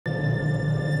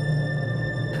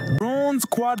Drones,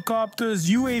 quadcopters,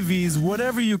 UAVs,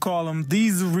 whatever you call them,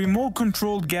 these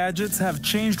remote-controlled gadgets have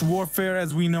changed warfare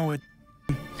as we know it.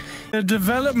 Their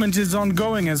development is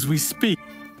ongoing as we speak.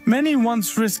 Many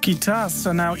once risky tasks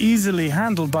are now easily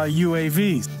handled by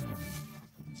UAVs.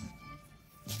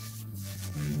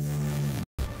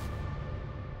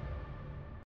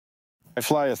 I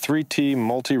fly a 3T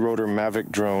multi-rotor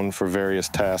Mavic drone for various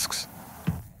tasks.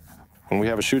 When we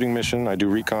have a shooting mission, I do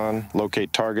recon,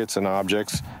 locate targets and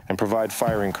objects, and provide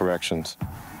firing corrections.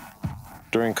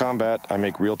 During combat, I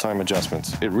make real-time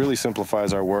adjustments. It really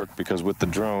simplifies our work because with the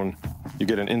drone, you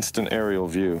get an instant aerial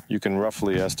view. You can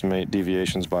roughly estimate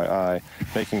deviations by eye,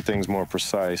 making things more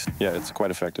precise. Yeah, it's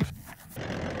quite effective.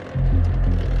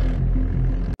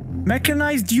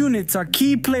 Mechanized units are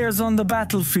key players on the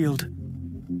battlefield.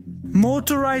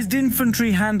 Motorized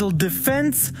infantry handle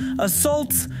defense,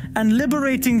 assaults, and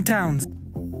liberating towns.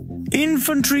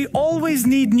 Infantry always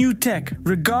need new tech,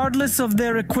 regardless of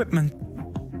their equipment.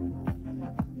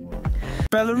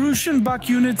 Belarusian BAK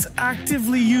units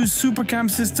actively use supercam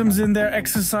systems in their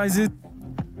exercises.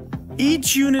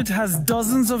 Each unit has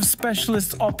dozens of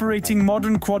specialists operating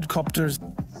modern quadcopters.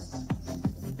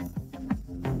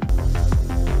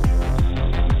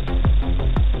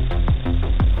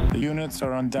 The units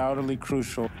are undoubtedly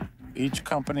crucial. Each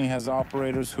company has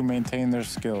operators who maintain their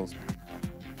skills.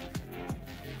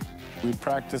 We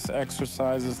practice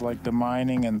exercises like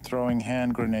demining and throwing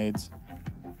hand grenades.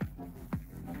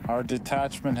 Our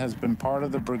detachment has been part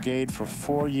of the brigade for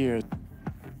 4 years.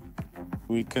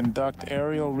 We conduct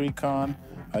aerial recon,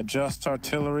 adjust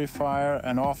artillery fire,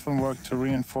 and often work to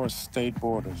reinforce state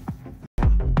borders.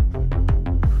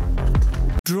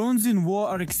 Drones in war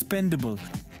are expendable.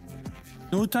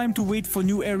 No time to wait for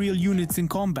new aerial units in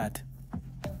combat.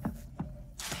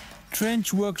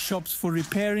 Trench workshops for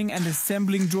repairing and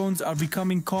assembling drones are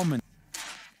becoming common.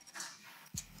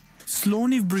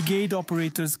 Slonim brigade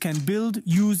operators can build,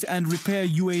 use, and repair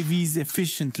UAVs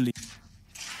efficiently.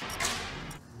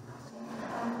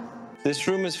 This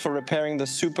room is for repairing the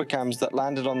supercams that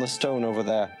landed on the stone over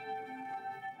there.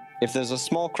 If there's a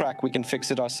small crack, we can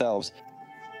fix it ourselves.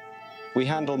 We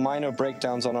handle minor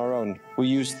breakdowns on our own. We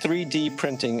use 3D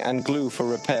printing and glue for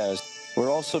repairs.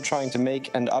 We're also trying to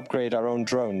make and upgrade our own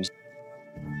drones.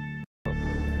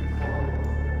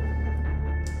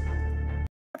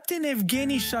 Captain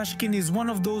Evgeny Shashkin is one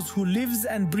of those who lives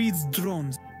and breathes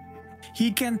drones.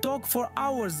 He can talk for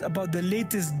hours about the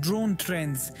latest drone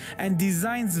trends and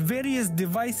designs various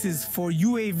devices for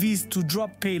UAVs to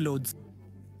drop payloads.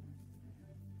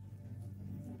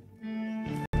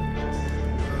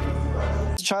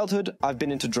 Since childhood, I've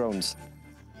been into drones.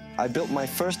 I built my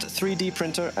first 3D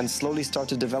printer and slowly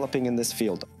started developing in this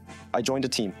field. I joined a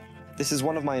team. This is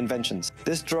one of my inventions.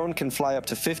 This drone can fly up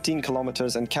to 15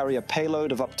 kilometers and carry a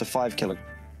payload of up to 5 kilograms.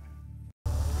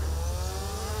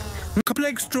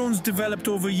 Complex drones developed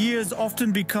over years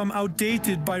often become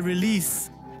outdated by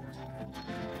release.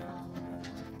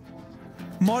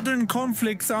 Modern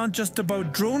conflicts aren't just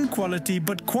about drone quality,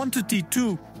 but quantity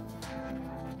too.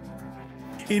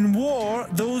 In war,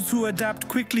 those who adapt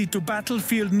quickly to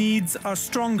battlefield needs are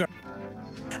stronger.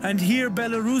 And here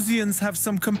Belarusians have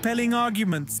some compelling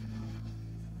arguments.